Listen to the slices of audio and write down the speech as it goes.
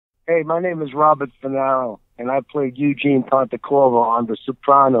Hey, my name is Robert Funaro, and I played Eugene Pontecorvo on The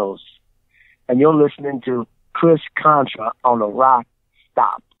Sopranos. And you're listening to Chris Contra on the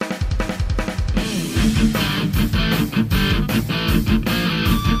RockStop.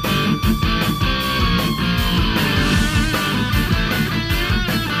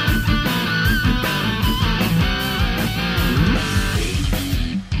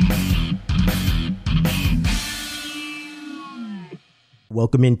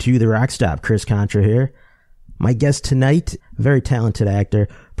 Welcome into the RockStop. Chris Contra here. My guest tonight, very talented actor,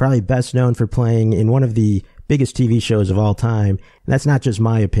 probably best known for playing in one of the biggest TV shows of all time. And that's not just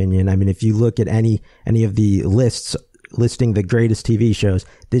my opinion. I mean, if you look at any of the lists listing the greatest TV shows,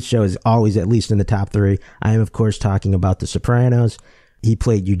 this show is always at least in the top 3. I am, of course, talking about The Sopranos. He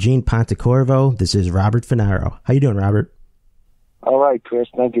played Eugene Pontecorvo. This is Robert Funaro. How you doing, Robert? All right, Chris.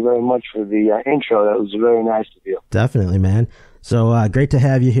 Thank you very much for the intro. That was very nice of you. Definitely, man. So great to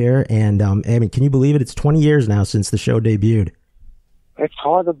have you here. And I mean, can you believe it? It's 20 years now since the show debuted. It's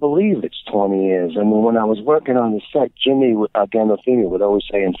hard to believe it's 20 years. I mean, when I was working on the set, Jimmy Gandolfini would always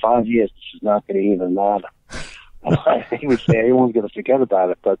say, in 5 years, this is not going to even matter. He would say, everyone's going to forget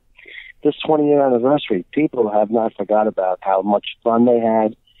about it. But this 20-year anniversary, people have not forgot about how much fun they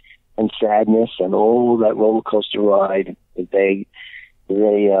had and sadness and all that roller coaster ride that they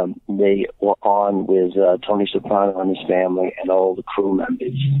were on with Tony Soprano and his family and all the crew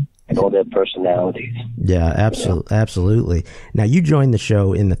members and all their personalities. Yeah, absolutely. Now, you joined the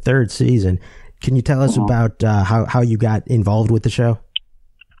show in the 3rd season. Can you tell us about how you got involved with the show?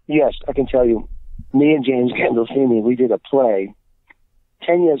 Yes, I can tell you. Me and James Gandolfini, we did a play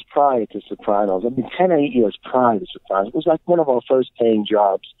 10 years prior to Sopranos. I mean, 10 or 8 years prior to Sopranos. It was like one of our first paying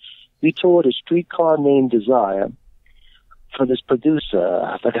jobs. We toured A Streetcar Named Desire for this producer,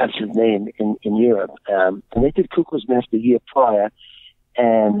 I forgot his name, in Europe. And they did Cuckoo's Nest a year prior,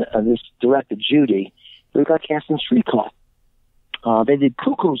 and this director, Judy, they got cast in Streetcar. They did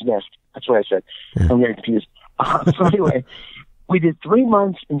Cuckoo's Nest. That's what I said. I'm very confused. So anyway, we did 3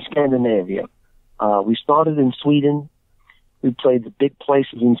 months in Scandinavia. We started in Sweden. We played the big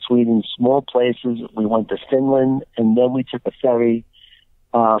places in Sweden, small places. We went to Finland, and then we took a ferry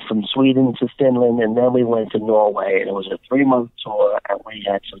from Sweden to Finland, and then we went to Norway, and it was a 3-month tour, and we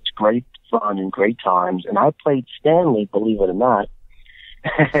had such great fun and great times. And I played Stanley, believe it or not,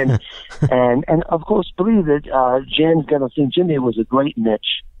 and of course, believe it, James Gandolfini, Jimmy was a great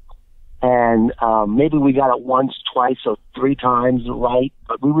niche, and maybe we got it once, twice, or 3 times right,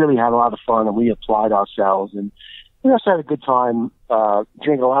 but we really had a lot of fun, and we applied ourselves, and we also had a good time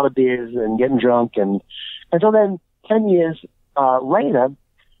drinking a lot of beers and getting drunk, and so then 10 years later,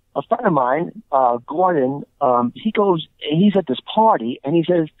 a friend of mine, Gordon, he's at this party, and he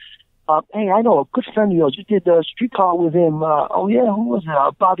says, hey, I know a good friend of yours. You did the Streetcar with him. Oh, yeah, who was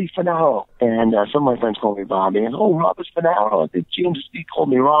it? Bobby Funaro. And some of my friends call me Bobby. And, Robert Funaro. I think James called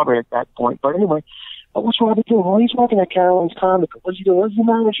me Robert at that point. But anyway, what's Robert doing? Well, he's working at Caroline's Comic. What's he doing? What's the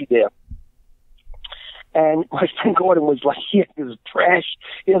manager there? And my friend Gordon was like, he has a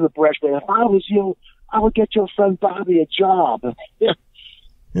brash man. If I was you, I would get your friend Bobby a job.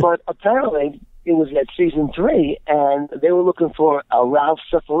 But apparently, it was at season 3, and they were looking for a Ralph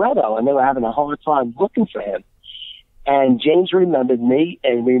Cifaretto, and they were having a hard time looking for him. And James remembered me,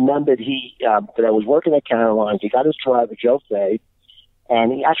 and remembered that I was working at Caroline's. He got his driver, Joe Fay,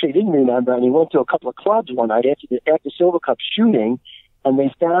 and he actually didn't remember, and he went to a couple of clubs one night after Silver Cup shooting, and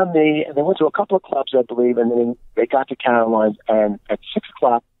they found me, and they went to a couple of clubs, I believe, and then they got to Caroline's, and at 6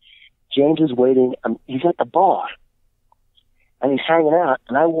 o'clock, James is waiting. He's at the bar, and he's hanging out.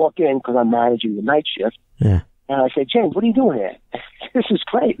 And I walk in because I'm managing the night shift. Yeah. And I say, James, what are you doing here? This is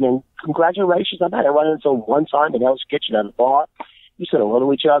great, man. Congratulations on that. I run into him one time in Hell's Kitchen at the bar. We said hello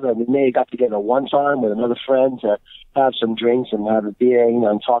to each other, and we may have got together one time with another friend to have some drinks and have a beer,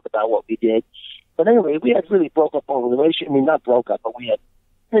 and talk about what we did. But anyway, we had really broke up our relationship. I mean, not broke up, but we had,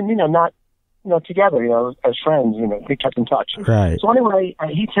 and not. Together, as friends, we kept in touch. Right. So anyway,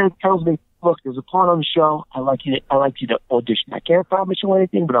 he tells me, look, there's a part on the show. I'd like you to audition. I can't promise you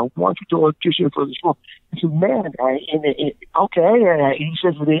anything, but I want you to audition for this role. I said, man, okay. He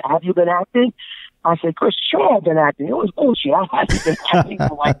says to me, have you been acting? I said, Chris, sure I've been acting. It was bullshit. I hadn't been acting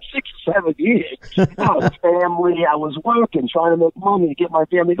for like 6 or 7 years. I was family. I was working, trying to make money to get my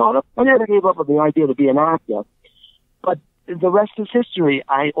family going. I never gave up on the idea to be an actor. But the rest is history.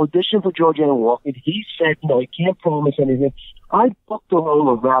 I auditioned for George Allen Walker. He said, he can't promise anything. I booked the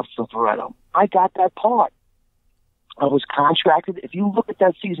role of Ralph Cifaretto. I got that part. I was contracted. If you look at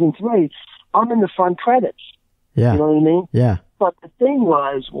that season 3, I'm in the front credits. Yeah. You know what I mean? Yeah. But the thing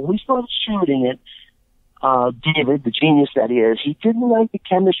was, when we started shooting it, David, the genius that he is, he didn't like the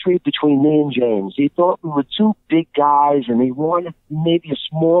chemistry between me and James. He thought we were two big guys, and he wanted maybe a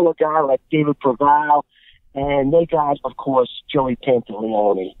smaller guy like David Proval. And they got, of course, Joey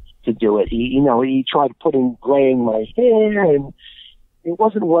Pantaleone to do it. He tried putting gray in my hair, and it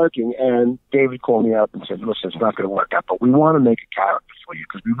wasn't working. And David called me up and said, listen, it's not going to work out, but we want to make a character for you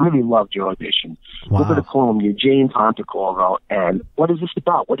because we really loved your audition. Wow. We're going to call him Eugene Pontecorvo. And what is this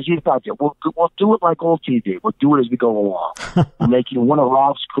about? What is he about? We'll do it like old TV. We'll do it as we go along. We'll make you one of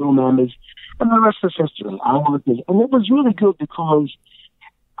Ralph's crew members. And the rest is history. And it was really good because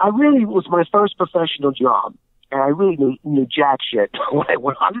it was my first professional job. And I really knew jack shit.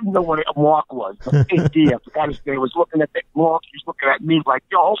 I didn't know what a mark was. The AD, I forgot his name, was looking at the mark. He was looking at me like,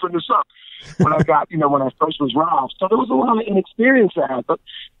 yo, open this up. When I first was Ralph. So there was a lot of inexperience I had. But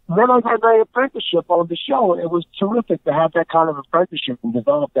then I had my apprenticeship on the show, and it was terrific to have that kind of apprenticeship and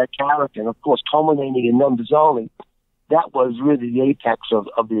develop that character. And, of course, culminating in Numbers Only. That was really the apex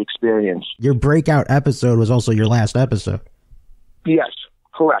of the experience. Your breakout episode was also your last episode. Yes,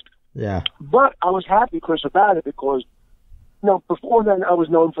 correct. Yeah. But I was happy, Chris, about it because, before then I was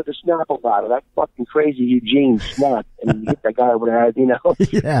known for the Snapple bottle, that fucking crazy Eugene snap. And he hit that guy over the head,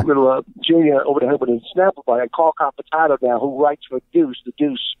 yeah. little junior over the head with a Snapple bottle. I call Compitato now, who writes for the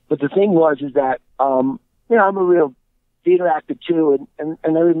Deuce. But the thing is that, I'm a real theater actor too. And I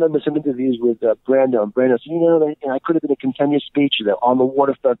remember some interviews with Brando. And Brando said, I could have been a continuous speech on the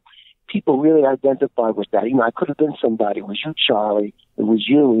waterfront. People really identified with that. I could have been somebody. It was you, Charlie. It was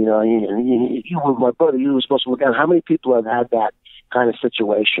you. You were my brother. You were supposed to look out. How many people have had that kind of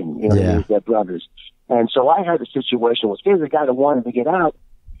situation? With their brothers. And so I had a situation where here's a guy that wanted to get out,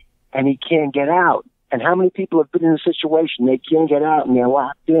 and he can't get out. And how many people have been in a situation they can't get out and they're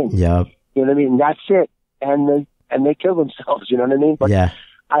locked in? Yeah. You know what I mean? That's it. And they kill themselves. You know what I mean? But yeah.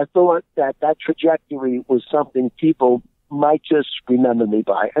 I thought that trajectory was something people might just remember me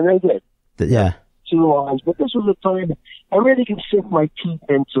by, and they did. Yeah. 2 lines, but this was a time I really can sink my teeth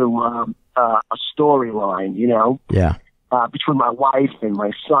into a storyline, Yeah. Between my wife and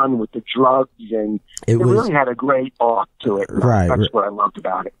my son with the drugs, and it really had a great arc to it. Right. That's what I loved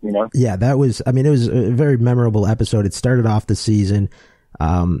about it, Yeah, it was a very memorable episode. It started off the season.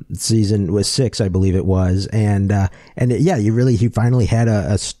 Season was 6, I believe it was. And you finally had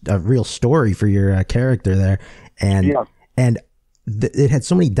a real story for your character there. And it had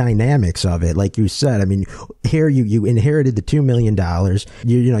so many dynamics of it, like you said. I mean, here you inherited the $2 million.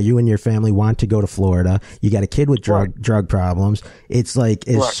 You and your family want to go to Florida. You got a kid with drug problems. It's like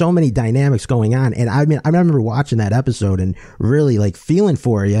there's so many dynamics going on. And I remember watching that episode and really like feeling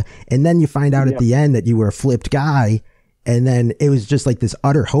for you. And then you find out at the end that you were a flipped guy. And then it was just like this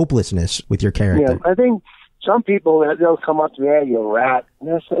utter hopelessness with your character. Yeah, I think some people, they'll come up to me, hey, you're a rat. And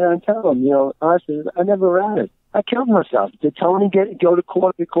I tell them, honestly, I never ratted. I killed myself. Did Tony go to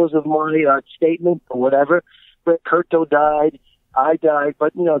court because of my statement or whatever? But Curto died. I died.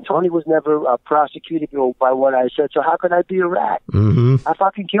 But, Tony was never prosecuted by what I said. So how could I be a rat? Mm-hmm. I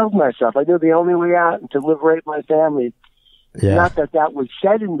fucking killed myself. I knew the only way out and to liberate my family. Yeah. Not that was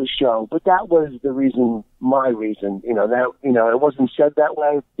said in the show, but that was my reason. It wasn't said that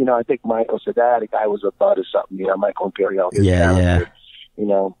way. I think Michael said that the guy was a bud or something. Michael Imperial. Yeah.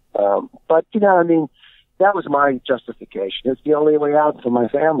 But that was my justification. It's the only way out for my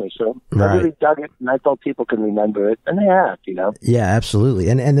family. So I really dug it, and I thought people can remember it, and they have. Yeah, absolutely.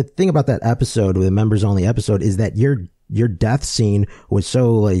 And the thing about that episode, with the members only episode, is that your death scene was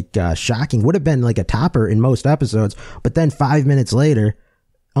so shocking. Would have been like a topper in most episodes, but then 5 minutes later,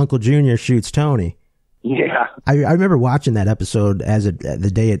 Uncle Junior shoots Tony. Yeah, I remember watching that episode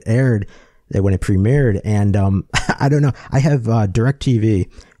the day it aired, when it premiered, and I don't know. I have DirecTV,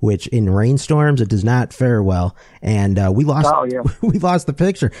 which in rainstorms it does not fare well, and we lost. Oh, yeah. We lost the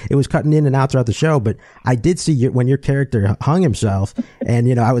picture. It was cutting in and out throughout the show, but I did see when your character hung himself, and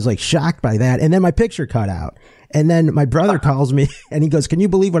I was like shocked by that, and then my picture cut out. And then my brother calls me and he goes, "Can you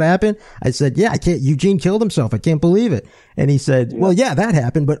believe what happened?" I said, "Yeah, I can't. Eugene killed himself. I can't believe it." And he said, "Well, yeah, that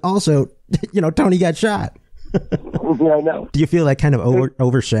happened, but also, Tony got shot." Yeah, I know. Do you feel that kind of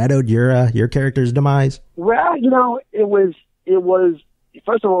overshadowed your character's demise? Well, it was.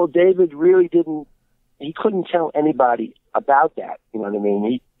 First of all, David really didn't. He couldn't tell anybody about that. You know what I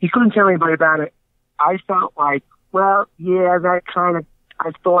mean? He couldn't tell anybody about it. I felt like, well, yeah, that kind of.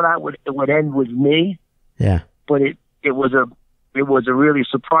 I thought it would end with me. Yeah. But it was a really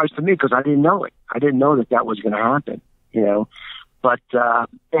surprise to me because I didn't know it. I didn't know that was going to happen. But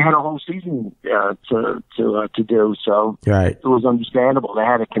they had a whole season to do, so right. It was understandable. They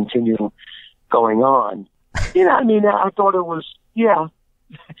had to continue going on. I thought it was,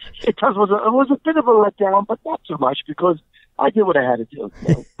 it was a bit of a letdown, but not too much because I did what I had to do,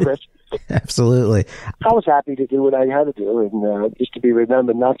 Chris. Absolutely. I was happy to do what I had to do, and just to be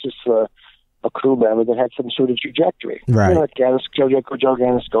remembered, not just for a crew member that had some sort of trajectory. Right. Joe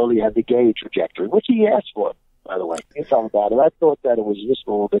Gandolfini had the gay trajectory, which he asked for, by the way. He thought about it. I thought that it was just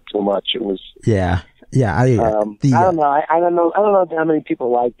a little bit too much. It was. Yeah. Yeah, I don't know. I don't know how many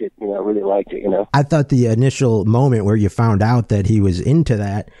people liked it. Really liked it. I thought the initial moment where you found out that he was into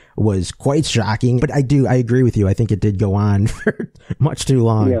that was quite shocking. But I agree with you. I think it did go on for much too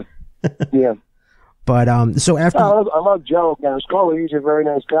long. Yeah. Yeah. But so after I love Joe Gandolfini. He's a very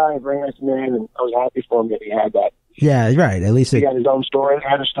nice guy, a very nice man, and I was happy for him that he had that. Yeah, right. At least he had his own story,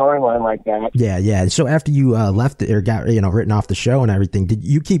 had a storyline like that. Yeah, yeah. So after you left or got written off the show and everything, did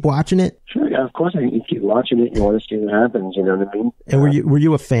you keep watching it? Sure, yeah, of course. You keep watching it. You want to see what happens. You know what I mean? And were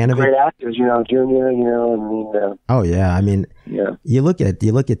you a fan of it? Great actors, Junior. Oh yeah, I mean, yeah. You look at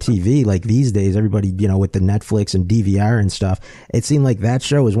TV like these days. Everybody, with the Netflix and DVR and stuff. It seemed like that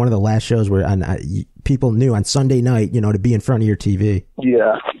show was one of the last shows where people knew on Sunday night, to be in front of your TV.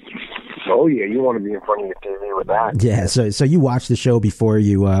 Yeah. Oh yeah, you want to be in front of your TV with that. Yeah, so you watched the show before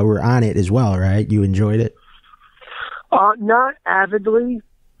you were on it as well, right? You enjoyed it? Not avidly.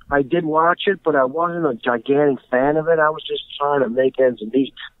 I did watch it, but I wasn't a gigantic fan of it. I was just trying to make ends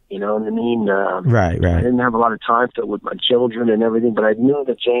meet. You know what I mean? Right. I didn't have a lot of time to with my children and everything, but I knew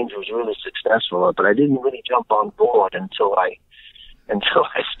that James was really successful. But I didn't really jump on board until I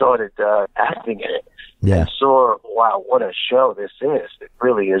started acting in it. Yeah. And saw, wow, what a show this is. It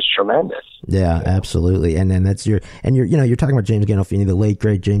really is tremendous. Yeah, absolutely. And then you're talking about James Gandolfini, the late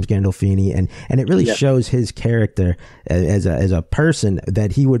great James Gandolfini, and it really shows his character as a person,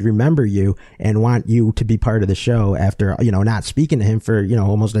 that he would remember you and want you to be part of the show after, not speaking to him for,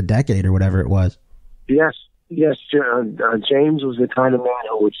 almost a decade or whatever it was. Yes. James was the kind of man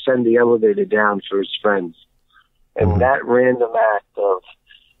who would send the elevator down for his friends. And that random act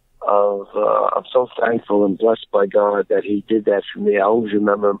I'm so thankful and blessed by God that he did that for me. I always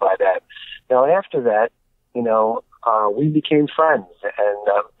remember him by that. Now, after that, we became friends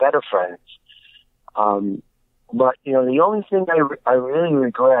and better friends. But, the only thing I really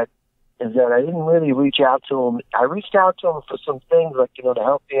regret is that I didn't really reach out to him. I reached out to him for some things like, to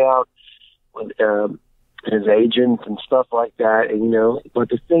help me out with his agent and stuff like that. And, but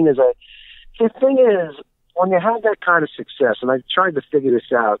the thing is, when you have that kind of success, and I tried to figure this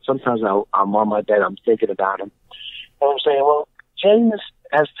out, sometimes I'm on my bed, I'm thinking about him, and I'm saying, well, James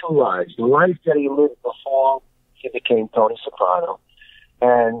has two lives. The life that he lived before he became Tony Soprano,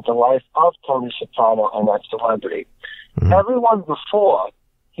 and the life of Tony Soprano and that celebrity. Mm-hmm. Everyone before,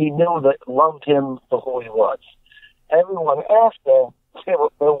 he knew that loved him for who he was. Everyone after, they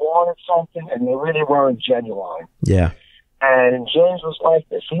wanted something, and they really weren't genuine. Yeah. And James was like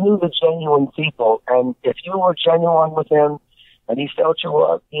this. He knew the genuine people, and if you were genuine with him, and he felt you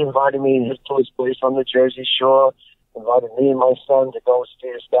were, he invited me to his place on the Jersey Shore, invited me and my son to go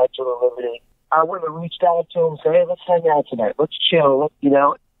see the Statue of Liberty. I would have reached out to him and said, hey, let's hang out tonight, let's chill,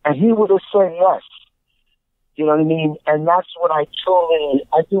 and he would have said yes. You know what I mean? And that's what I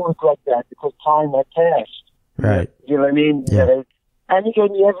do regret that, because time had passed. Right. You know what I mean? Yeah. And he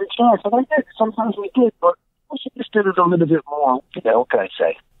gave me every chance, and I did. Sometimes we did, but I should just did it a little bit more. What can I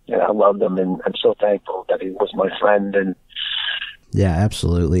say? I loved him, and I'm so thankful that he was my friend. And yeah,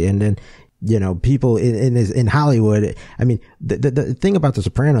 absolutely. And then, people in Hollywood, I mean, the thing about The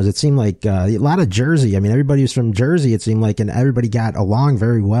Sopranos, it seemed like a lot of Jersey. I mean, everybody was from Jersey, it seemed like, and everybody got along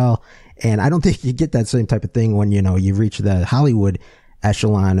very well. And I don't think you get that same type of thing when, you reach the Hollywood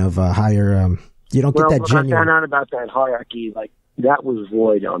echelon of higher, you don't get that genuine. I found out about that hierarchy, like, that was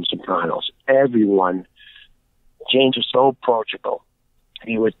void on Sopranos. Everyone. James was so approachable.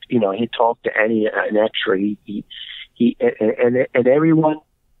 He would, he talked to an extra. And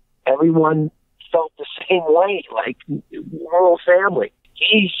everyone felt the same way, like we're all family.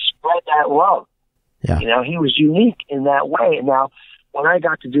 He spread that love. Yeah. He was unique in that way. And now, when I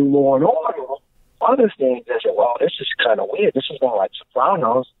got to do Law and Order, other things, I said, well, this is kind of weird. This is not like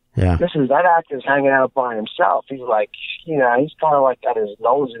Sopranos. Yeah. That actor's hanging out by himself. He's like, he's kind of like got his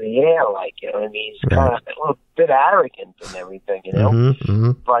nose in the air, like, you know what I mean? He's kind of a little bit arrogant and everything,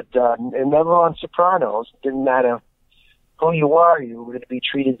 Mm-hmm. But and never on Sopranos. Didn't matter who you were, you were going to be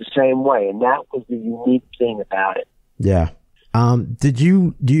treated the same way, and that was the unique thing about it. Yeah.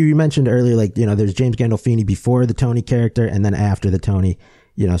 You mentioned earlier, like, there's James Gandolfini before the Tony character and then after the Tony,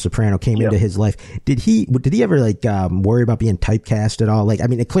 Soprano came into his life. Did he ever worry about being typecast at all? Like, I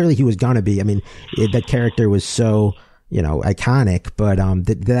mean, clearly he was gonna be. I mean, that character was so, iconic, but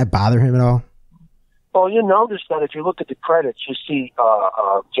did that bother him at all? Well, you notice that if you look at the credits, you see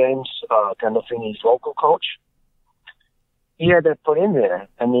James Gandolfini's vocal coach. He had that put in there.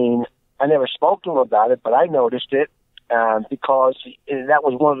 I mean, I never spoke to him about it, but I noticed it because that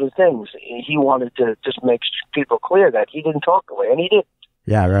was one of the things. He wanted to just make people clear that he didn't talk away, and he did.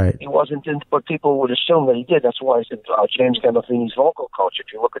 Yeah, right. He wasn't, but people would assume that he did. That's why I said James Gandolfini's vocal coach.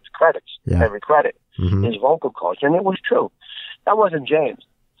 If you look at the credits, every credit, his vocal coach, and it was true. That wasn't James,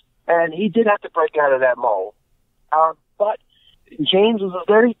 and he did have to break out of that mold. But James was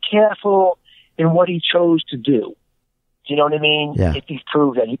very careful in what he chose to do. Do you know what I mean? Yeah. If he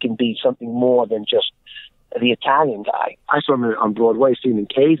proved that he can be something more than just the Italian guy. I saw him on Broadway, seen him in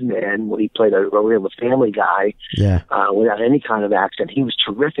Caveman when he played a real family guy without any kind of accent. He was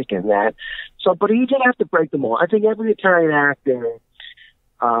terrific in that. So, but he did have to break them all. I think every Italian actor,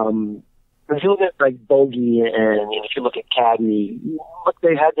 if you look at like Bogey and if you look at Cadney, look,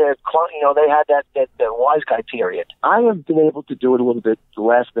 they had their, they had that wise guy period. I have been able to do it a little bit. The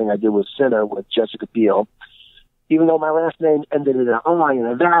last thing I did was Sinner with Jessica Biel. Even though my last name ended in an I and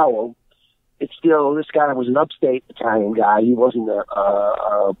a vowel, it's still, this guy was an upstate Italian guy. He wasn't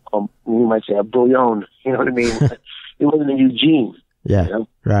you might say a bouillon, you know what I mean? He wasn't a Eugene. Yeah, you know?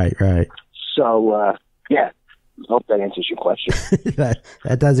 Right. So, yeah, I hope that answers your question.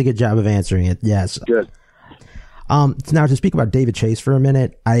 that does a good job of answering it, yes. Good. Now, to speak about David Chase for a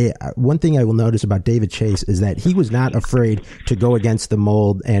minute, one thing I will notice about David Chase is that he was not afraid to go against the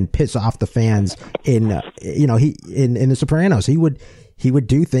mold and piss off the fans in The Sopranos. He would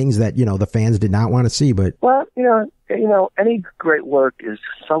do things that, the fans did not want to see, but... Well, any great work is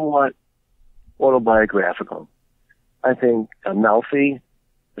somewhat autobiographical. I think Amalfi,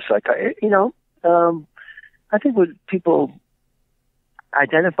 it's like, I think what people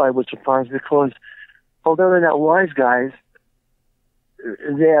identify with Sopranos because although they're not wise guys,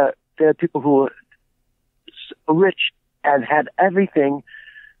 they're people who are rich and have everything,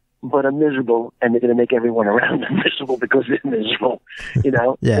 but are miserable, and they're going to make everyone around them miserable because they're miserable,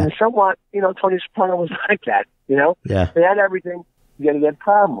 Yeah. And somewhat, Tony Soprano was like that, Yeah. They had everything, yet he had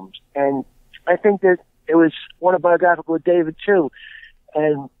problems. And I think that it was autobiographical with David, too.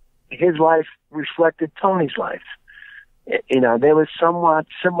 And his life reflected Tony's life. They were somewhat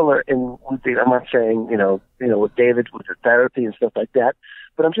similar I'm not saying, with David, with the therapy and stuff like that,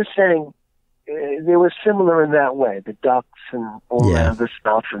 but I'm just saying, they were similar in that way. The ducks and all that other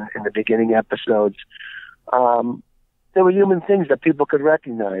stuff in the beginning episodes. They were human things that people could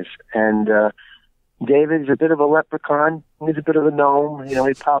recognize. And David's a bit of a leprechaun. He's a bit of a gnome. He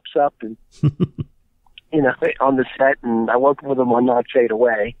pops up and, on the set. And I worked with him on Not Fade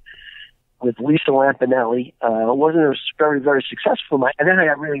Away with Lisa Lampanelli. It wasn't a very, very successful. And then I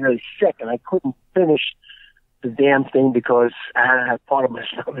got really, really sick, and I couldn't finish the damn thing because I had part of my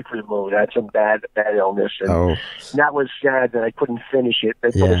stomach removed. I had some bad illness, and that was sad that I couldn't finish it. They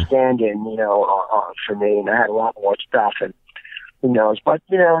put a stand-in, for me, and I had a lot more stuff, and who knows. But,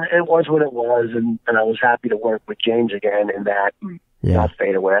 it was what it was, and I was happy to work with James again in that, Not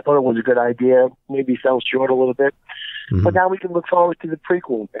Fade Away. I thought it was a good idea. Maybe fell short a little bit. Mm-hmm. But now we can look forward to the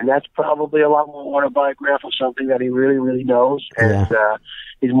prequel, and that's probably a lot more autobiographical, something that he really, really knows, and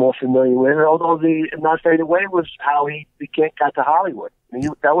he's more familiar with. Although the Not Fade Away was how he got to Hollywood. I mean,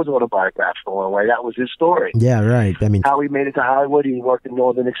 that was autobiographical in a way. That was his story. Yeah, right. I mean, how he made it to Hollywood. He worked in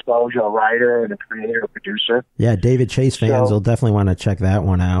Northern Exposure, a writer and a creator, a producer. Yeah, David Chase fans will definitely want to check that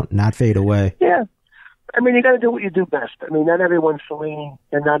one out. Not Fade Away. Yeah. I mean, you got to do what you do best. I mean, not everyone's Fellini,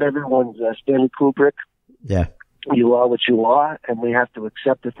 and not everyone's Stanley Kubrick. Yeah. You are what you are, and we have to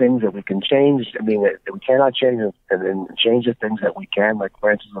accept the things that we can change. I mean, that we cannot change, and then change the things that we can, like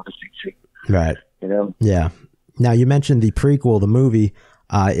Francis of Assisi. Right. Yeah. Now, you mentioned the prequel, the movie.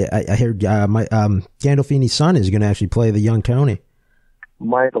 I heard Gandolfini's son is going to actually play the young Tony.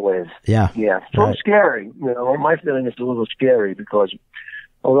 Michael is. Yeah. Yeah. So scary. My feeling is a little scary because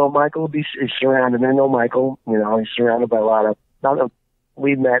although Michael is surrounded, I know Michael, he's surrounded by a lot of,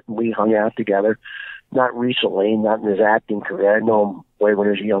 we met and we hung out together. Not recently, not in his acting career. I know him way when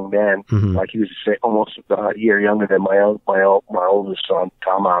he was a young man. Mm-hmm. Like he was almost a year younger than my oldest son,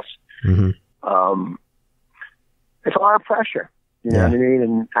 Thomas. Mm-hmm. It's a lot of pressure, you know what I mean?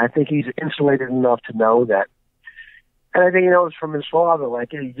 And I think he's insulated enough to know that. And I think he knows from his father, like,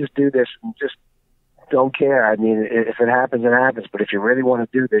 hey, you just do this and just don't care. I mean, if it happens, it happens. But if you really want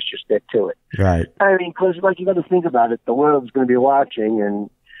to do this, just stick to it. Right. I mean, because you got to think about it. The world's going to be watching, and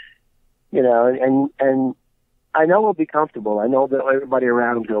and I know he'll be comfortable. I know that everybody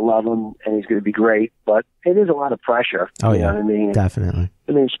around him's going to love him, and he's going to be great. But it is a lot of pressure. Oh, you know what I mean? Definitely.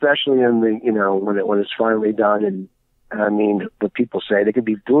 I mean, especially in the when it's finally done, and I mean, what people say, they can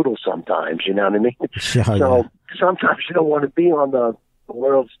be brutal sometimes, you know what I mean? Sure, so sometimes you don't want to be on the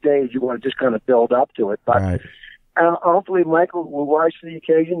world stage. You want to just kind of build up to it. But hopefully Michael will rise to the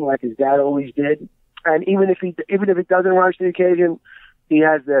occasion like his dad always did. And even if it doesn't rise to the occasion, he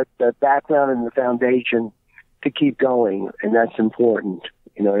has the background and the foundation to keep going, and that's important.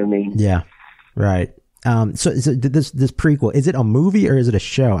 You know what I mean? Yeah, right. So this prequel, is it a movie or is it a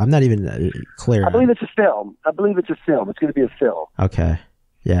show? I'm not even clear. I believe it's a film. It's going to be a film. Okay.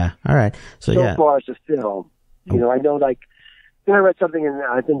 Yeah. All right. So far it's a film. You know, I know, like, I read something in,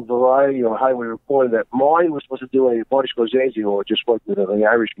 I think, Variety or Hollywood Reporter that Marty Scorsese, or just worked with the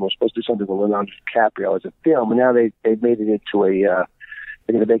Irishman, was supposed to do something with Leonardo DiCaprio as a film, and now they've made it into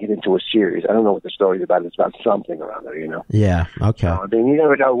they're going to make it into a series. I don't know what the story's about. It's about something around there, you know? Yeah, okay. I mean, you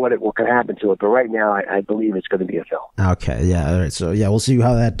never know what can happen to it, but right now I believe it's going to be a film. Okay, yeah, all right. So, yeah, we'll see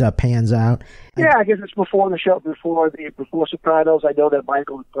how that pans out. Yeah, I guess it's before the show, before Sopranos. I know that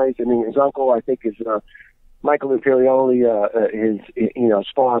Michael plays, his uncle, I think, is Michael Imperioli, his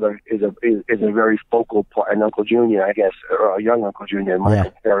father is a very focal part, and Uncle Junior, I guess, or a young Uncle Junior, and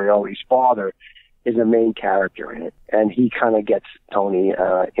Michael Imperioli's father is a main character in it, and he kind of gets Tony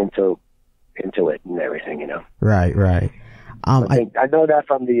into it and everything, you know. Right. I know that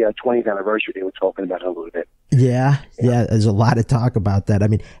from the 20th anniversary, they were talking about it a little bit. Yeah. There's a lot of talk about that. I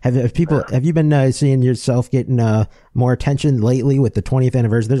mean, have you been seeing yourself getting more attention lately with the 20th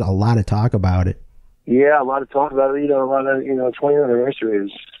anniversary? There's a lot of talk about it. Yeah, a lot of talk about it. 20th anniversary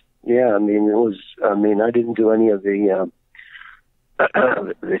is. Yeah, I mean, I didn't do any of the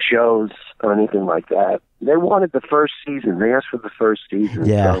shows or anything like that. They wanted the first season. They asked for the first season.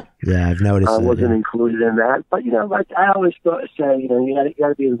 Yeah, I've noticed. I wasn't included in that. But, like I always say, you got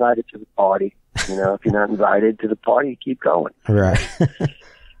to be invited to the party. If you're not invited to the party, keep going. Right.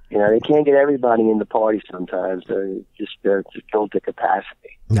 They can't get everybody in the party sometimes. Just build the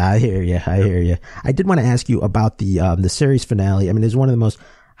capacity. I hear you. I did want to ask you about the series finale. I mean, it's one of the most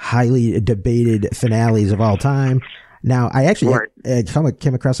highly debated finales of all time. Now, I actually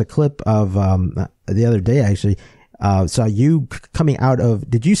came across a clip of the other day, actually, saw you coming out of...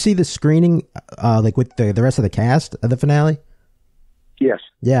 Did you see the screening like with the rest of the cast of the finale? Yes.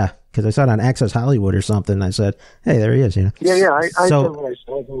 Yeah, because I saw it on Access Hollywood or something, and I said, hey, there he is, Yeah, I saw what I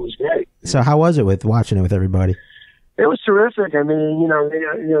saw. It was great. So how was it watching it with everybody? It was terrific. I mean,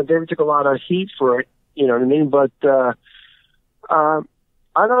 David took a lot of heat for it, you know what I mean? But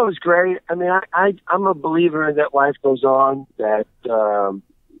I thought it was great. I mean, I'm a believer that life goes on, that the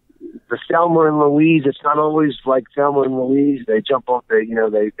Thelma and Louise, it's not always like Thelma and Louise. They jump off, they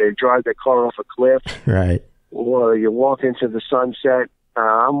drive their car off a cliff. Right. Or you walk into the sunset.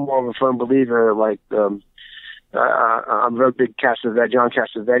 I'm more of a firm believer, like, I'm a very big John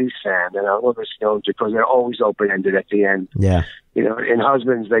Cassavetes fan, and I love his films because they're always open-ended at the end. Yeah. In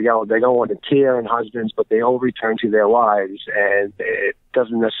Husbands, they go on a tear in Husbands, but they all return to their lives, and it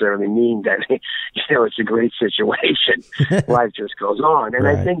doesn't necessarily mean that, it's a great situation. Life just goes on. And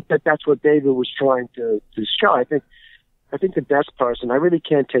right. I think that's what David was trying to show. I think the best person, I really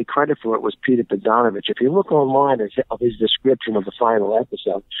can't take credit for it, was Peter Bogdanovich. If you look online of his description of the final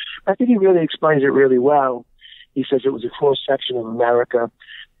episode, I think he really explains it really well. He says it was a cross-section of America,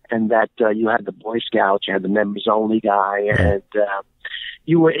 and that you had the Boy Scouts, you had the members-only guy, and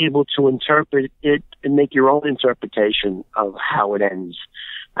you were able to interpret it and make your own interpretation of how it ends.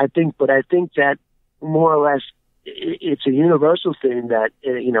 I think that more or less it's a universal thing that,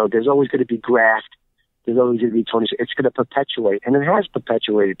 there's always going to be graft. There's always going to be Tony. It's going to perpetuate, and it has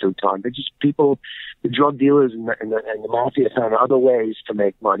perpetuated through time. It's just people, the drug dealers and the mafia found other ways to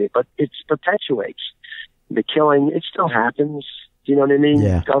make money, but it perpetuates. The killing, it still happens. Do you know what I mean?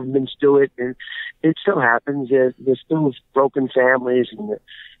 Yeah. Governments do it, and it still happens. There's still broken families, and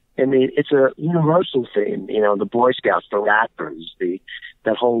it's a universal thing. The Boy Scouts, the rappers,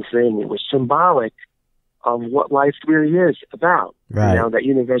 that whole thing. It was symbolic of what life really is about. Right. That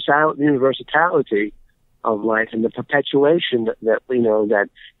universality of life and the perpetuation that there are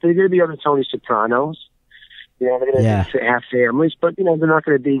going to be other Tony Sopranos. They're going to have families, but they're not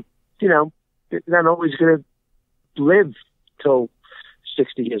going to be. They're not always going to live till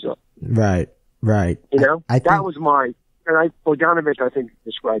 60 years old. Right. I think, that was Bogdanovich, I think,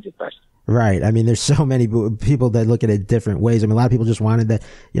 described it best. Right. I mean, there's so many people that look at it different ways. I mean, a lot of people just wanted that,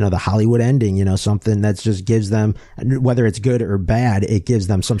 the Hollywood ending, something that just gives them, whether it's good or bad, it gives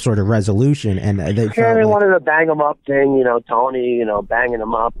them some sort of resolution. And they wanted to bang them up thing, Tony, banging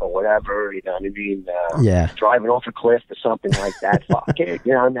them up or whatever, driving off a cliff or something like that. Fuck it.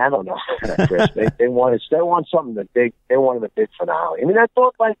 I don't know, Chris. They want something that big. They wanted a big finale. I mean, I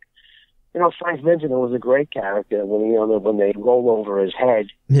thought, like, Frank Vincent was a great character when they roll over his head.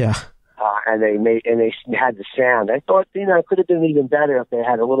 Yeah. And they had the sound. I thought, it could have been even better if they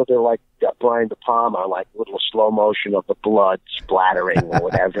had a little bit like Brian De Palma, like a little slow motion of the blood splattering or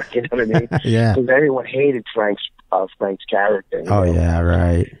whatever. You know what I mean? Yeah. Because everyone hated Frank's character. Oh, yeah,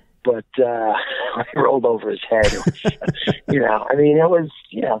 right. But when he rolled over his head, it was, it was,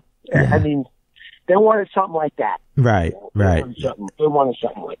 I mean, they wanted something like that. Right, right. They wanted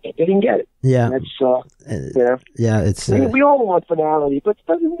something like that. They didn't get it. Yeah. That's, Yeah, it's... we all want finality, but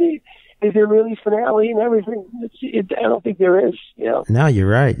doesn't mean... Is there really finale and everything? I don't think there is. No, you're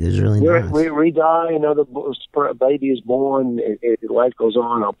right. There's really not. We die. Another baby is born. Life goes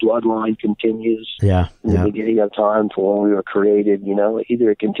on. Our bloodline continues. Yeah. In the beginning of time, for when we were created. Either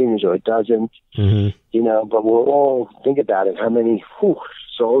it continues or it doesn't. Mm-hmm. But we'll all think about it. How many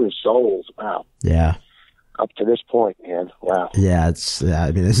souls? Wow. Yeah. Up to this point, man. Wow. Yeah,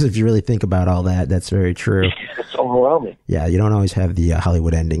 if you really think about all that, that's very true. It's overwhelming. Yeah, you don't always have the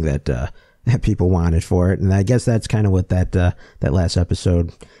Hollywood ending that people wanted for it, and I guess that's kind of what that last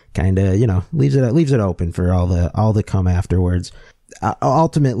episode kind of leaves it open for all the come afterwards.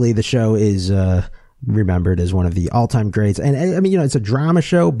 Ultimately, the show is remembered as one of the all-time greats, and I mean, it's a drama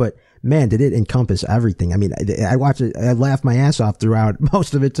show, but man, did it encompass everything. I mean, I watched it, I laughed my ass off throughout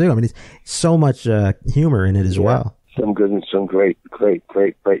most of it too. I mean, it's so much humor in it as well. Some good and some great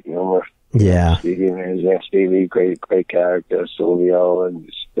humor. Yeah. Stevie, great character, Silvio, and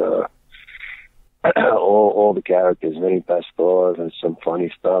just all the characters, many best stars and some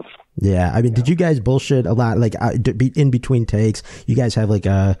funny stuff. Yeah, I mean, did you guys bullshit a lot, like in between takes? You guys have like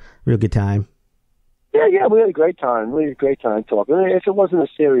a real good time? Yeah, we had a great time. We had a great time talking. If it wasn't a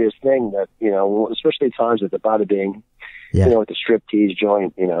serious thing that, especially times at the Bada Bing, with the striptease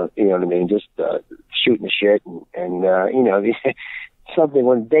joint, you know what I mean? Just shooting the shit and something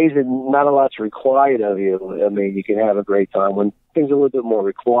when days that not a lot's required of you. I mean, you can have a great time. When things are a little bit more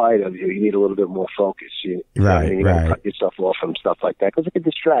required of you, you need a little bit more focus. You gotta cut yourself off from stuff like that because it can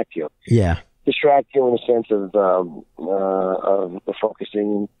distract you. Yeah. Distract you in the sense of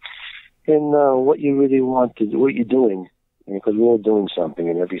focusing in what you really want to do, what you're doing, because we're all doing something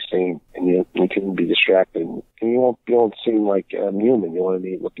in every scene, and you can be distracted, and you don't seem like human. You want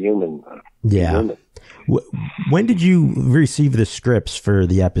to look human. Human. When did you receive the scripts for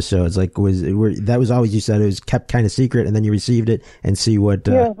the episodes? Like, that was always, you said it was kept kind of secret, and then you received it and see what?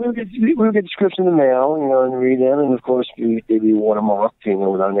 We would get the scripts in the mail, and read them, and of course they'd be watermarked,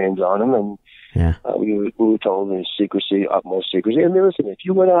 with our names on them, and. Yeah. We were told in secrecy, utmost secrecy. And listen, if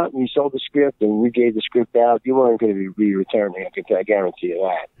you went out and you sold the script and you gave the script out, you weren't going to be returning. I guarantee you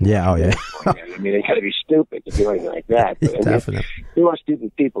that. Yeah, oh yeah. I mean, they got to be stupid to do anything like that. But, Definitely. There are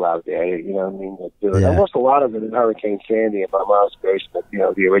stupid people out there, you know what I mean? That do it. I lost a lot of it in Hurricane Sandy in my mom's basement,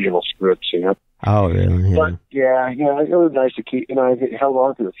 the original scripts, Oh, really? Yeah. But, it was nice to keep, I held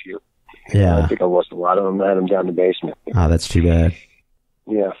on to a few. Yeah. I think I lost a lot of them. I had them down in the basement. Oh, that's too bad.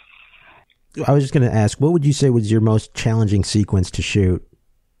 Yeah. I was just going to ask, what would you say was your most challenging sequence to shoot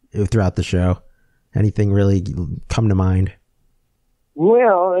throughout the show? Anything really come to mind?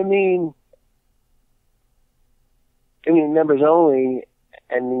 Well, I mean, members only.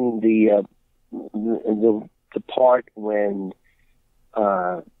 I mean, the part when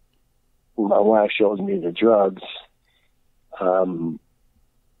my wife shows me the drugs.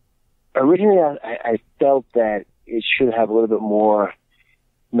 Originally, I felt that it should have a little bit more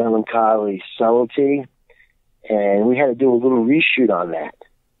melancholy subtlety, and we had to do a little reshoot on that,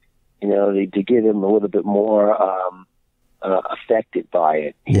 to get him a little bit more affected by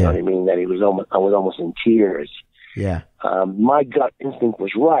it. You know what I mean? That I was almost in tears. Yeah. My gut instinct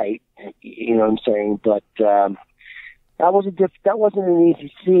was right. You know what I'm saying? But that wasn't an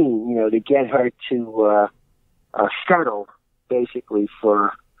easy scene. To get her to settle, basically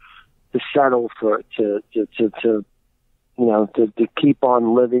to keep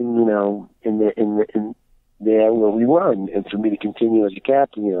on living, in there where we were, and for me to continue as a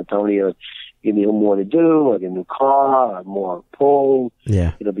captain, Tony, give me more to do, like a new car, more pull.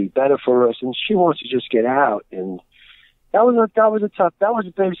 Yeah, it'll be better for us. And she wants to just get out, and that was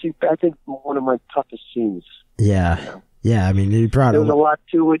basically, I think, one of my toughest scenes. Yeah, yeah. I mean, there was a lot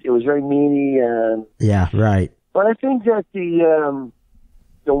to it. It was very meaty. Yeah, right. But I think that the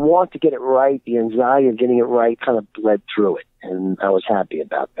want to get it right, the anxiety of getting it right, kind of bled through it, and I was happy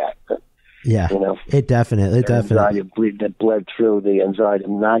about that. But, yeah, it definitely that bled through the anxiety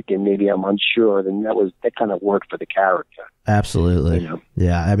of not getting. Maybe I'm unsure. Then that kind of worked for the character. Absolutely. You know?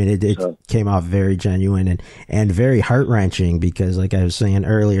 Yeah. I mean, it came off very genuine and very heart wrenching because, like I was saying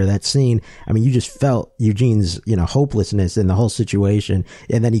earlier, that scene, I mean, you just felt Eugene's, hopelessness in the whole situation.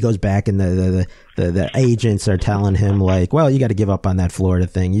 And then he goes back and the agents are telling him like, well, you got to give up on that Florida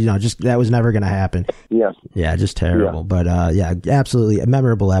thing. Just that was never going to happen. Yeah. Yeah. Just terrible. Yeah. But, yeah, absolutely a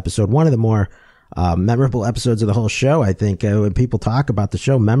memorable episode. One of the more memorable episodes of the whole show. I think when people talk about the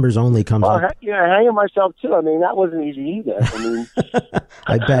show, Members Only comes up. Yeah, hanging myself too. I mean, that wasn't easy either. I mean,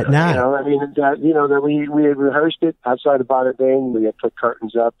 I bet not. That we had rehearsed it outside of Bonnet Lane. We had put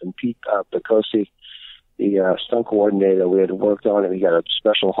curtains up, and Pete Picosi, the stunt coordinator, we had worked on it. We got a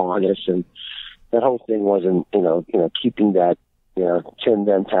special harness, and that whole thing wasn't, keeping that, Tim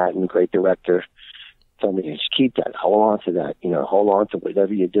Van Patten, great director, told me, just keep that, hold on to that, hold on to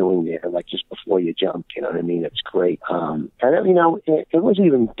whatever you're doing there, like just before you jump, you know what I mean? It's great. And, it was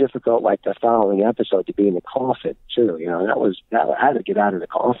even difficult, like the following episode, to be in the coffin, too. I had to get out of the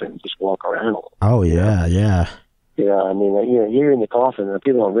coffin and just walk around. Oh, yeah, yeah. You're in the coffin, and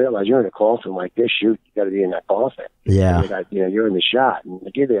people don't realize you're in a coffin like this shoot. You got to be in that coffin. Yeah. You're in the shot, and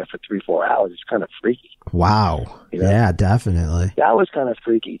you're there for 3-4 hours. It's kind of freaky. Wow. Yeah, definitely. That was kind of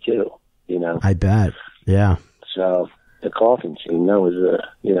freaky, too, I bet. Yeah. So the coffin scene, that was,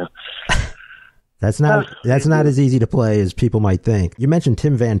 That's not as easy to play as people might think. You mentioned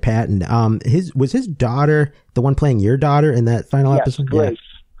Tim Van Patten. Was his daughter the one playing your daughter in that final episode? Grace. Yeah.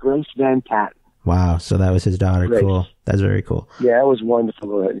 Grace Van Patten. Wow. So that was his daughter. Grace. Cool. That's very cool. Yeah, it was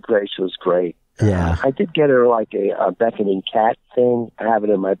wonderful. Grace was great. Yeah. I did get her like a beckoning cat thing. I have it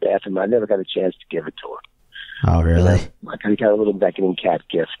in my bathroom. I never got a chance to give it to her. Oh, really? I got a little beckoning cat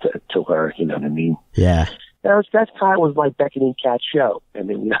gift to her, you know what I mean? Yeah. That kind of was my beckoning cat show. I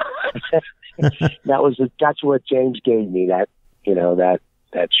mean, that's what James gave me, that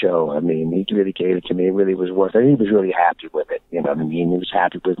show. I mean, he really gave it to me. It really was worth it. He was really happy with it, you know what I mean? He was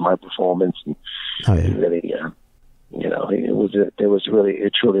happy with my performance. And he really,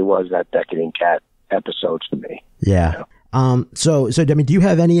 it truly was that beckoning cat episode for me. Yeah. So I mean, do you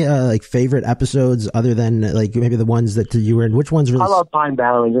have any favorite episodes other than like maybe the ones that you were in? Which ones really? I love Pine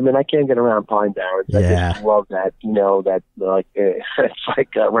Barrens. I mean, I can't get around Pine Barrens. Yeah. I just love that. It's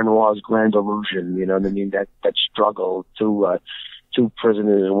like Renoir's Grand Illusion. You know what I mean? That struggle to two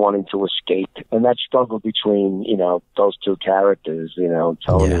prisoners wanting to escape, and that struggle between those two characters.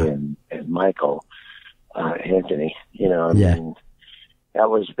 Tony and Michael Anthony. I mean.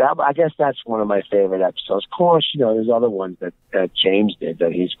 I guess that's one of my favorite episodes. Of course, there's other ones that James did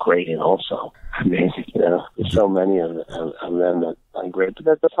that he's great in also. I mean, there's so many of them that I'm great.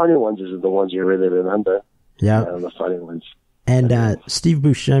 But the funny ones are the ones you really remember. Yeah. The funny ones. And Steve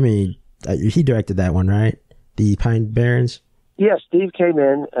Buscemi, he directed that one, right? The Pine Barrens? Yeah, Steve came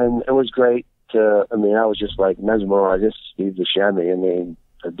in, and it was great. I was just like mesmerized. This is Steve Buscemi. I mean,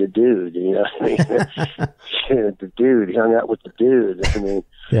 the dude, the dude, he hung out with the dude. I mean,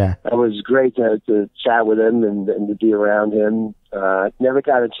 yeah, it was great to chat with him and to be around him. Never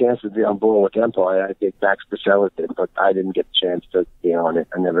got a chance to be on board with Empire. I think Max Priscilla did, but I didn't get a chance to be on it.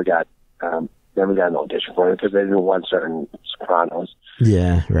 I never got an audition for it because they didn't want certain Sopranos.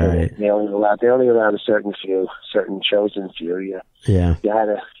 Yeah, right. They only allowed a certain chosen few. Yeah. You had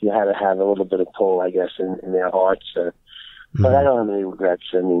to have a little bit of pull, I guess, in their hearts. But I don't have any regrets.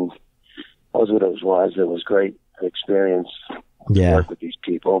 I mean, that was what it was. It was great experience to work with these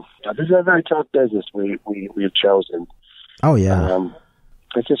people. This is a very tough business we've chosen. Oh, yeah.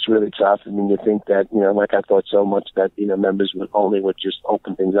 It's just really tough. I mean, you think that, like I thought so much that, Members would just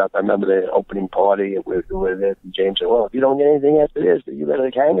open things up. I remember the opening party with it, and James said, well, if you don't get anything after this, then you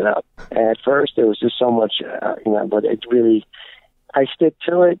better hang it up. And at first, there was just so much, but it really... I stick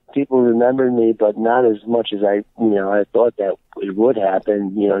to it. People remember me, but not as much as I thought that it would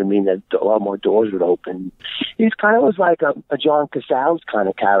happen. You know what I mean? That a lot more doors would open. He's kind of was like a John Casals kind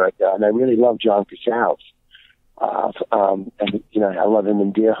of character, and I really love John Casals. I love him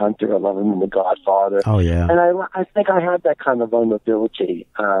in Deer Hunter. I love him in The Godfather. Oh yeah. And I think I have that kind of vulnerability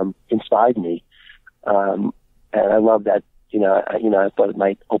inside me, and I love that. I thought it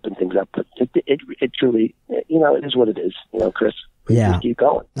might open things up, but it truly, it is what it is. Chris. Yeah, just keep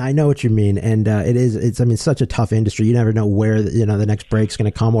going. I know what you mean, and it's such a tough industry. You never know where the next break's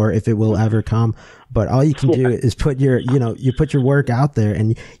going to come or if it will ever come. but all you can do is put your work out there,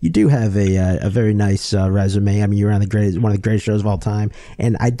 and you do have a very nice resume. I mean, you're on one of the greatest shows of all time,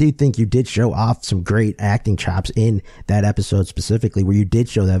 and I do think you did show off some great acting chops in that episode specifically, where you did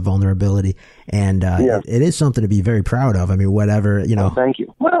show that vulnerability, and it is something to be very proud of. I mean, whatever, you know. Well, thank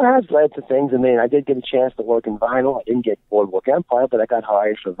you. Well, it has led to things. I mean, I did get a chance to work in vinyl. I didn't get Boardwalk Empire, but I got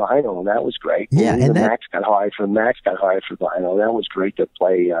hired for vinyl, and that was great. Yeah, and Max got hired for vinyl. That was great to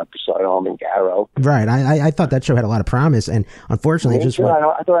play beside Armengaro. Right. I thought that show had a lot of promise, and unfortunately, I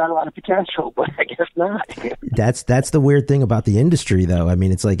thought it had a lot of potential, but I guess not. That's the weird thing about the industry, though. I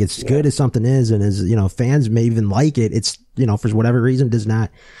mean, it's like it's good as something is, and as fans may even like it. It's for whatever reason does not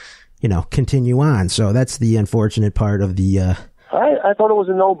continue on. So that's the unfortunate part of the. I thought it was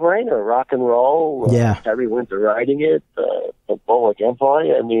a no-brainer. Rock and roll. Terry Winter writing it. Boardwalk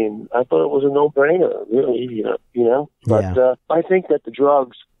Empire. I mean, I thought it was a no-brainer, really. But I think that the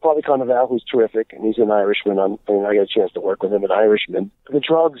drugs. Probably Carnival, who's terrific, and he's an Irishman. I got a chance to work with him, an Irishman. The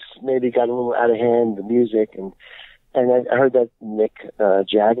drugs maybe got a little out of hand. The music and I heard that Mick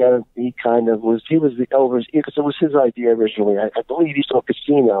Jagger, he was because it was his idea originally. I believe he saw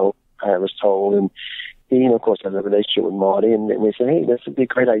Casino. I was told, and he, of course, has a relationship with Marty, and they said, hey, this would be a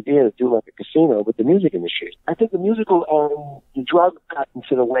great idea to do like a casino with the music industry. I think the musical end, the drug got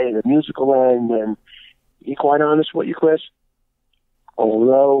into the way of the musical end, and to be quite honest with you, Chris,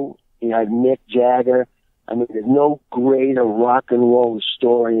 although you had Mick Jagger, I mean, there's no greater rock and roll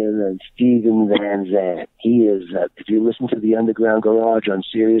historian than Steven Van Zandt. He is, if you listen to the Underground Garage on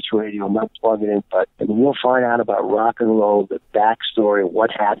Sirius Radio, I'm not plugging in, but you'll find out about rock and roll, the backstory, what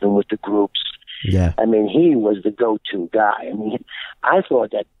happened with the groups. Yeah. I mean, he was the go-to guy. I mean, I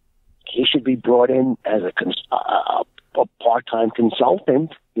thought that he should be brought in as a part-time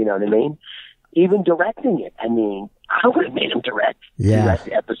consultant, you know what I mean? Even directing it. I mean, I would have made him direct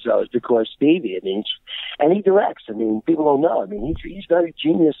the episodes because Stevie, I mean, and he directs. I mean, people don't know. I mean, he's very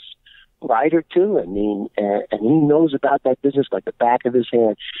genius writer too. I mean, and he knows about that business like the back of his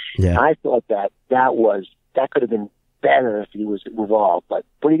hand. Yeah. I thought that could have been better if he was involved. But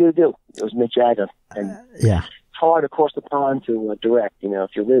what are you going to do? It was Mick Jagger. And it's hard across the pond to direct,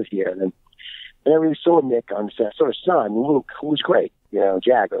 if you live here. And I never really saw Mick on set. Saw his son, Luke, who was great.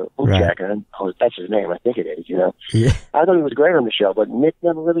 Jagger, Jagger, that's his name, I think it is, Yeah. I thought he was great on the show, but Mick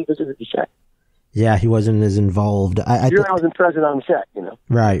never really visited the set. Yeah, he wasn't as involved. I wasn't present on the set,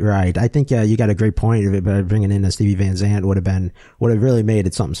 Right. I think you got a great point of it, but bringing in a Stevie Van Zandt would have really made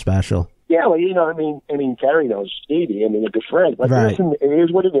it something special. Yeah, well, I mean, Terry knows Stevie. I mean, they're good friends. But listen, it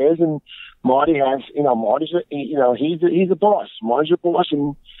is what it is, and Marty has, Marty's, he's a boss. Marty's a boss,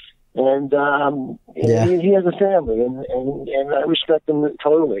 and he has a family, and I respect him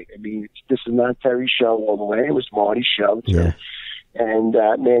totally. I mean, this is not Terry's show all the way. It was Marty's show. Too. Yeah. And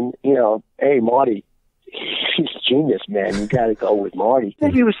then, hey, Marty, he's a genius, man. You got to go with Marty. I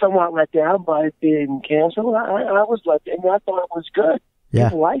think he was somewhat let down by it being canceled. I was let down, and I thought it was good. Yeah.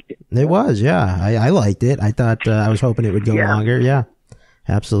 People liked it. It was, yeah. I liked it. I thought I was hoping it would go longer. Yeah.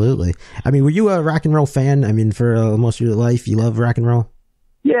 Absolutely. I mean, were you a rock and roll fan? I mean, for most of your life, you love rock and roll?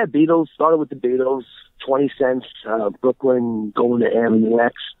 Yeah, Beatles. Started with the Beatles. 20 cents, Brooklyn, going to Avenue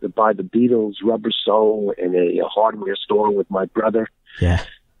X to buy the Beatles Rubber Soul in a hardware store with my brother. Yeah.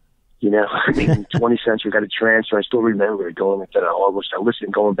 I mean, 20 cents, we got a transfer. I still remember it going back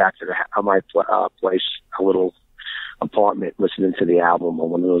to my place, a little apartment, listening to the album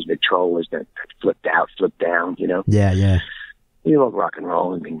on one of those Victrolas that flipped out, flipped down, Yeah. You love rock and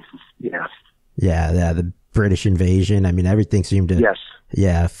roll. I mean, Yeah, the British invasion. I mean, everything seemed to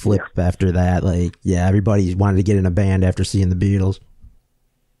flip after that. Like, everybody wanted to get in a band after seeing the Beatles.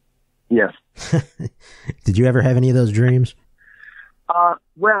 Yes. Did you ever have any of those dreams?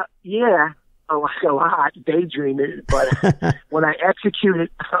 Well, yeah, a lot, daydreaming, but when I execute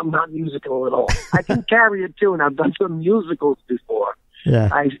it, I'm not musical at all. I can carry a tune. I've done some musicals before. Yeah.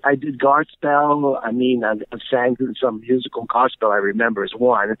 I did Godspell. I mean, I've sang through some musical Godspell. I remember as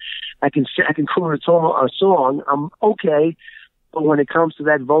one. I can call a song. I'm okay, but when it comes to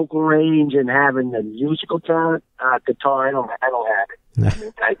that vocal range and having the musical talent, guitar, I don't have it. I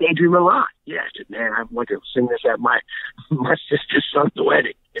mean, I daydream a lot. Yeah, man, I want to sing this at my sister's son's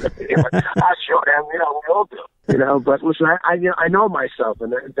wedding. I sure am. We all do. But listen, I know myself,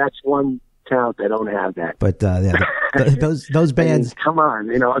 and that's one talent I don't have that. But those bands, I mean, come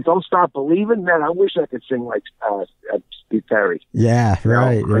on, Don't Stop Believing. Man, I wish I could sing like Steve Perry. Yeah,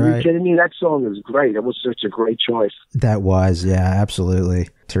 right. Are you kidding me? That song was great. It was such a great choice. That was, absolutely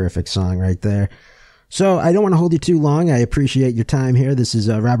terrific song right there. So I don't want to hold you too long. I appreciate your time here. This is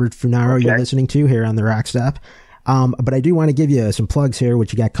Robert Funaro you're listening to here on the RockStop. But I do want to give you some plugs here,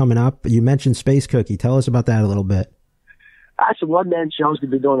 what you got coming up. You mentioned Space Cookie. Tell us about that a little bit. That's a one-man show. Going to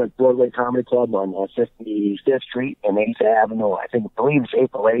be doing at Broadway Comedy Club on 55th Street and 8th Avenue. I believe it's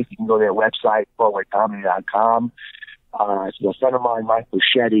April 8th. You can go to their website, BroadwayComedy.com. It's a friend of mine, Mike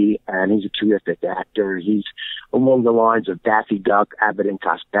Bocchetti, and he's a terrific actor. He's along the lines of Daffy Duck, Abbott and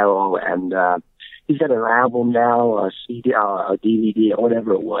Costello, and he's got an album now, a CD, a DVD, or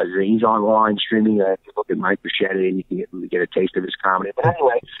whatever it was. He's online streaming. You look at Mike Bocchetti, and you can get a taste of his comedy. But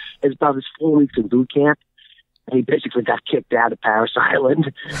anyway, it's about his 4 weeks in boot camp. He basically got kicked out of Paris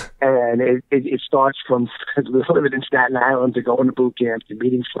Island, and it starts from living in Staten Island to going to boot camp to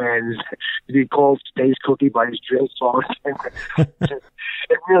meeting friends to be called Space Cookie by his drill sergeant.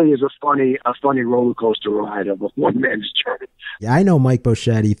 It really is a funny roller coaster ride of a one man's journey. Yeah, I know Mike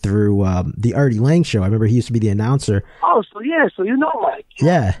Bocchetti through the Artie Lang show. I remember he used to be the announcer. Oh, so you know Mike.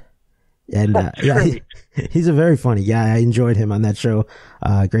 Yeah. And he's a very funny guy. I enjoyed him on that show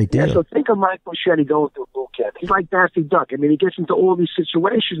a great deal. Yeah, so think of Mike Bocchetti going through boot camp. He's like Daffy Duck. I mean, he gets into all these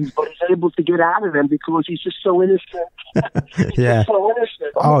situations, but he's able to get out of them because he's just so innocent. Yeah. So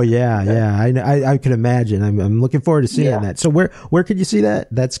innocent. Oh yeah. I could imagine. I'm looking forward to seeing that. So where could you see that?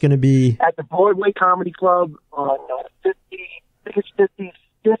 That's going to be at the Broadway Comedy Club on 55th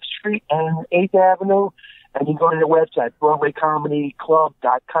Street and 8th Avenue, and you go to their website,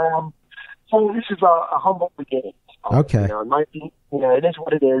 BroadwayComedyClub.com. So this is a humble beginning. Okay. It might be, it is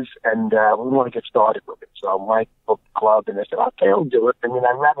what it is, and we want to get started with it. So Mike booked the club, and I said, okay, I'll do it. I mean,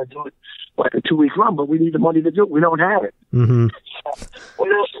 I'd rather do it like a 2-week run, but we need the money to do it. We don't have it. Mm-hmm. What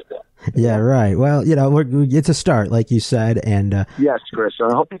else is there? Yeah, right. Well, it's a start, like you said, and yes, Chris.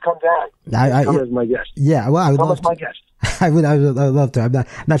 I hope you come back. Come as my guest. Yeah, well, I would love to. My guest. I would love to. I'm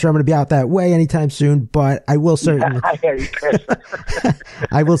not sure I'm going to be out that way anytime soon, but I will certainly.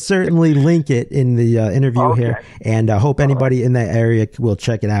 I will certainly link it in the interview here, and I hope anybody in that area will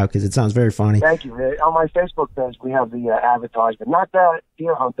check it out because it sounds very funny. Thank you. On my Facebook page, we have the advertisement, not the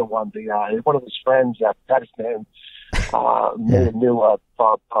Deer Hunter one. One of his friends, that is name. Made a new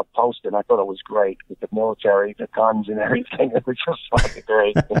post, and I thought it was great with the military, the guns, and everything. It was just fucking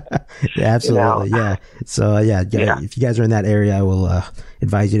great. Yeah, absolutely. Yeah. So if you guys are in that area, I will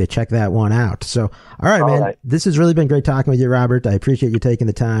advise you to check that one out. So, all right, man. Right. This has really been great talking with you, Robert. I appreciate you taking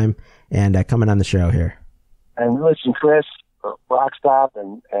the time and coming on the show here. And listen, Chris, RockStop,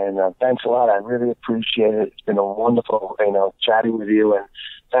 and thanks a lot. I really appreciate it. It's been a wonderful, chatting with you, and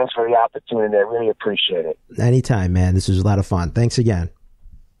thanks for the opportunity. I really appreciate it. Anytime, man. This was a lot of fun. Thanks again.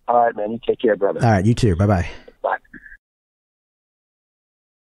 All right, man. You take care, brother. All right, you too. Bye-bye. Bye.